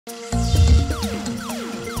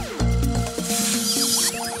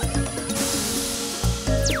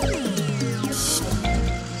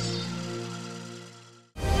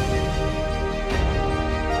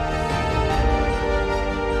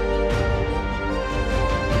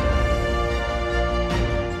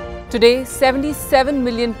Today, 77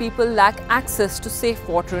 million people lack access to safe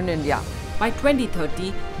water in India. By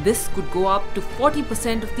 2030, this could go up to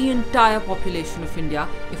 40% of the entire population of India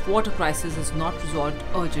if water crisis is not resolved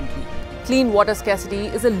urgently. Clean water scarcity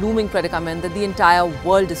is a looming predicament that the entire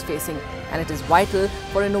world is facing, and it is vital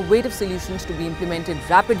for innovative solutions to be implemented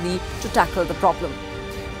rapidly to tackle the problem.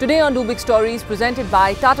 Today on Do Big Stories, presented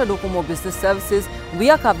by Tata Docomo Business Services, we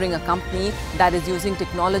are covering a company that is using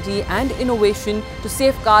technology and innovation to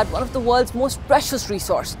safeguard one of the world's most precious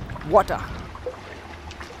resource, water.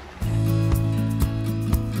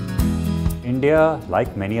 India,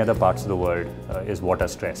 like many other parts of the world, is water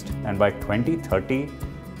stressed, and by 2030,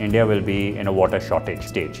 India will be in a water shortage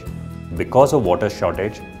stage. Because of water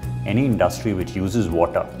shortage, any industry which uses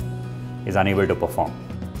water is unable to perform.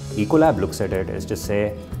 Ecolab looks at it as to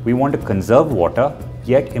say, we want to conserve water,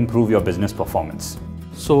 yet improve your business performance.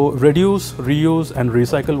 So reduce, reuse and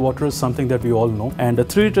recycle water is something that we all know, and the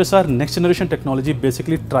 3D Tracer next generation technology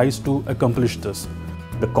basically tries to accomplish this.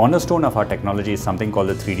 The cornerstone of our technology is something called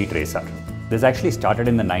the 3D Tracer. This actually started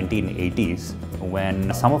in the 1980s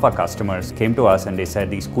when some of our customers came to us and they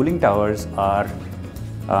said these cooling towers are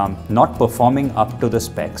not performing up to the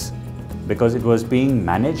specs because it was being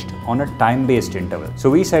managed on a time-based interval. So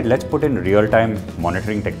we said, let's put in real-time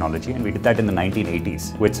monitoring technology, and we did that in the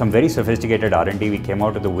 1980s. With some very sophisticated R&D, we came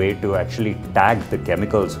out with a way to actually tag the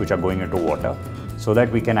chemicals which are going into water so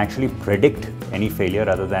that we can actually predict any failure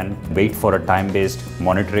rather than wait for a time-based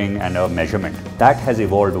monitoring and a measurement. That has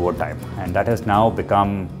evolved over time, and that has now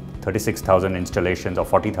become 36,000 installations or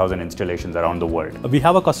 40,000 installations around the world. We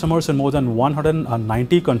have our customers in more than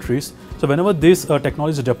 190 countries. So whenever this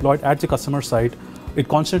technology is deployed at the customer site, it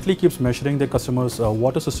constantly keeps measuring the customer's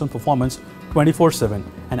water system performance 24/7.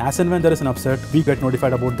 And as and when there is an upset, we get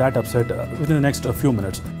notified about that upset within the next few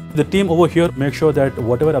minutes. The team over here makes sure that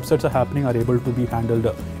whatever upsets are happening are able to be handled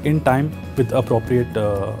in time with appropriate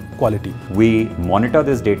quality. We monitor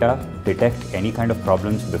this data, detect any kind of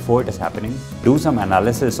problems before it is happening, do some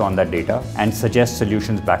analysis on that data and suggest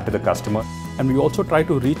solutions back to the customer. And we also try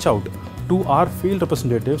to reach out to our field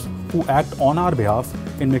representatives who act on our behalf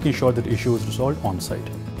in making sure that the issue is resolved on site.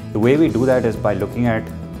 The way we do that is by looking at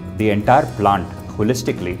the entire plant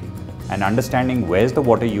holistically and understanding where's the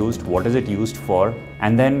water used, what is it used for,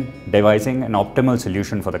 and then devising an optimal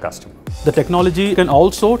solution for the customer. The technology can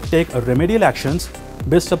also take remedial actions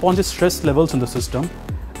based upon the stress levels in the system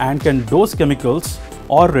and can dose chemicals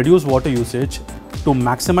or reduce water usage to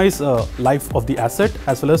maximize life of the asset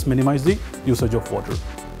as well as minimize the usage of water.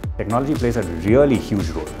 Technology plays a really huge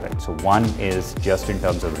role, right? So one is just in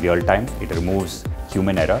terms of real time, it removes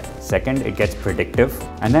human error. Second, it gets predictive.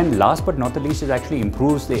 And then last but not the least, it actually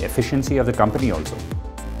improves the efficiency of the company also.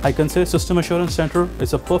 I can say System Assurance Center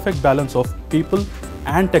is a perfect balance of people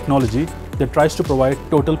and technology that tries to provide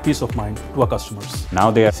total peace of mind to our customers.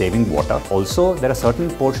 Now they are saving water. Also, there are certain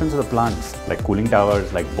portions of the plants like cooling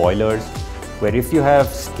towers, like boilers, where if you have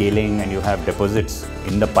scaling and you have deposits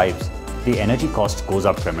in the pipes, the energy cost goes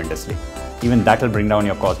up tremendously. Even that will bring down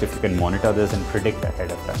your cost if you can monitor this and predict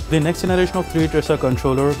ahead of time. The next generation of 3D Tracer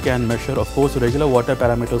controller can measure, of course, regular water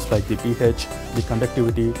parameters like the pH, the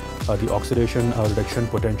conductivity, the oxidation reduction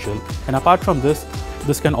potential. And apart from this,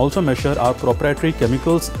 this can also measure our proprietary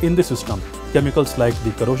chemicals in the system. Chemicals like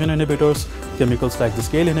the corrosion inhibitors, chemicals like the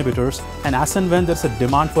scale inhibitors, and as and when there's a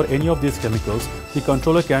demand for any of these chemicals, the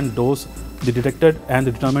controller can dose the detected and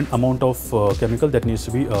the determined amount of chemical that needs to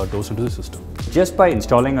be dosed into the system. Just by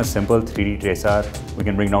installing a simple 3D tracer, we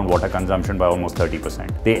can bring down water consumption by almost 30%.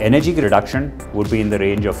 The energy reduction would be in the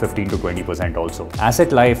range of 15 to 20% also.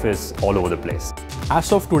 Asset life is all over the place.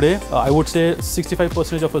 As of today, I would say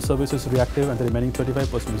 65% of our service is reactive and the remaining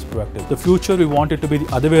 35% is proactive. The future, we want it to be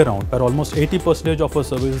the other way around, where almost 80% of our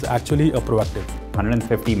service is actually proactive.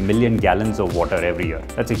 150 million gallons of water every year.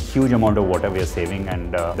 That's a huge amount of water we are saving,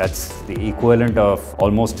 and that's the equivalent of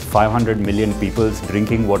almost 500 million people's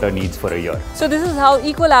drinking water needs for a year. So this is how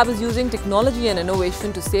Ecolab is using technology and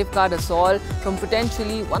innovation to safeguard us all from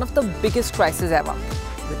potentially one of the biggest crises ever.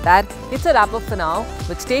 With that, it's a wrap up for now,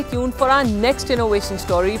 but stay tuned for our next innovation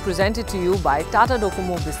story presented to you by Tata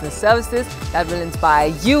Docomo Business Services that will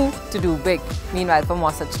inspire you to do big. Meanwhile, for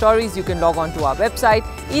more such stories, you can log on to our website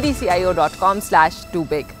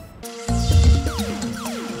edcio.com/dobig.